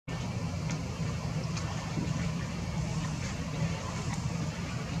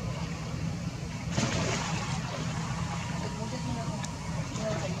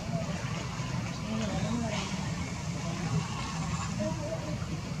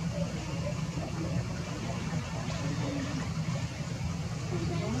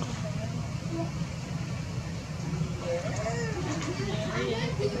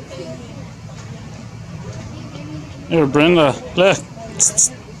Here, Brenda, look.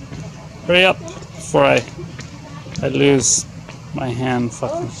 Hurry up before I lose my hand.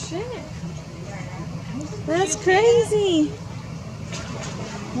 Fucking. Oh shit! That's crazy.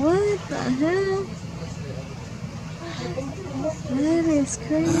 What the hell? That is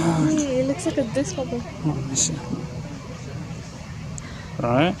crazy. It looks like a disc bubble. Let me see.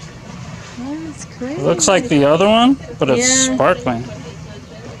 Alright. That's crazy. It looks like the other one, but it's sparkling.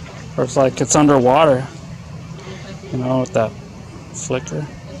 Or it's like it's underwater. You know, with that flicker.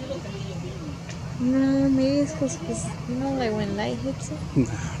 No, maybe it's because, you know, like when light hits it? No.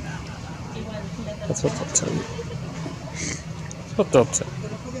 That's what they'll tell you. That's what they'll tell you.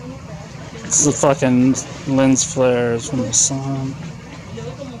 It's the fucking lens flares from the sun.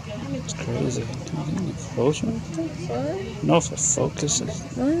 It's crazy. Closer? No, if it focuses.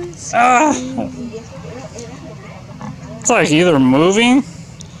 It's like either moving,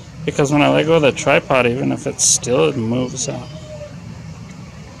 because when I let go of the tripod, even if it's still, it moves out.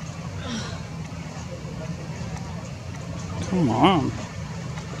 Come on.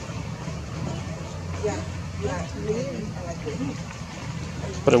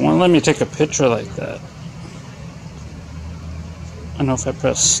 But it won't let me take a picture like that. I know if I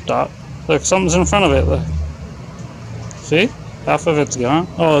press stop. Look, something's in front of it. Look. See? Half of it's gone.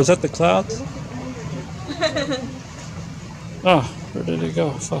 Oh, is that the clouds? Oh, where did it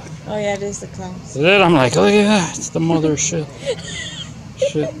go? Fuck. Oh yeah, it is the clouds. Is it? I'm like, look at that. It's the mother shit.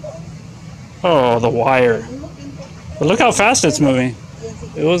 Shit. Oh, the wire. But look how fast it's moving.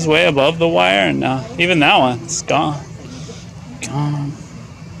 It was way above the wire, and now even that one, it's gone. Gone.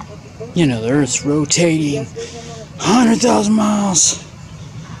 You know, the Earth's rotating 100,000 miles.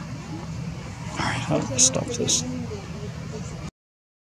 Alright, how do I stop this?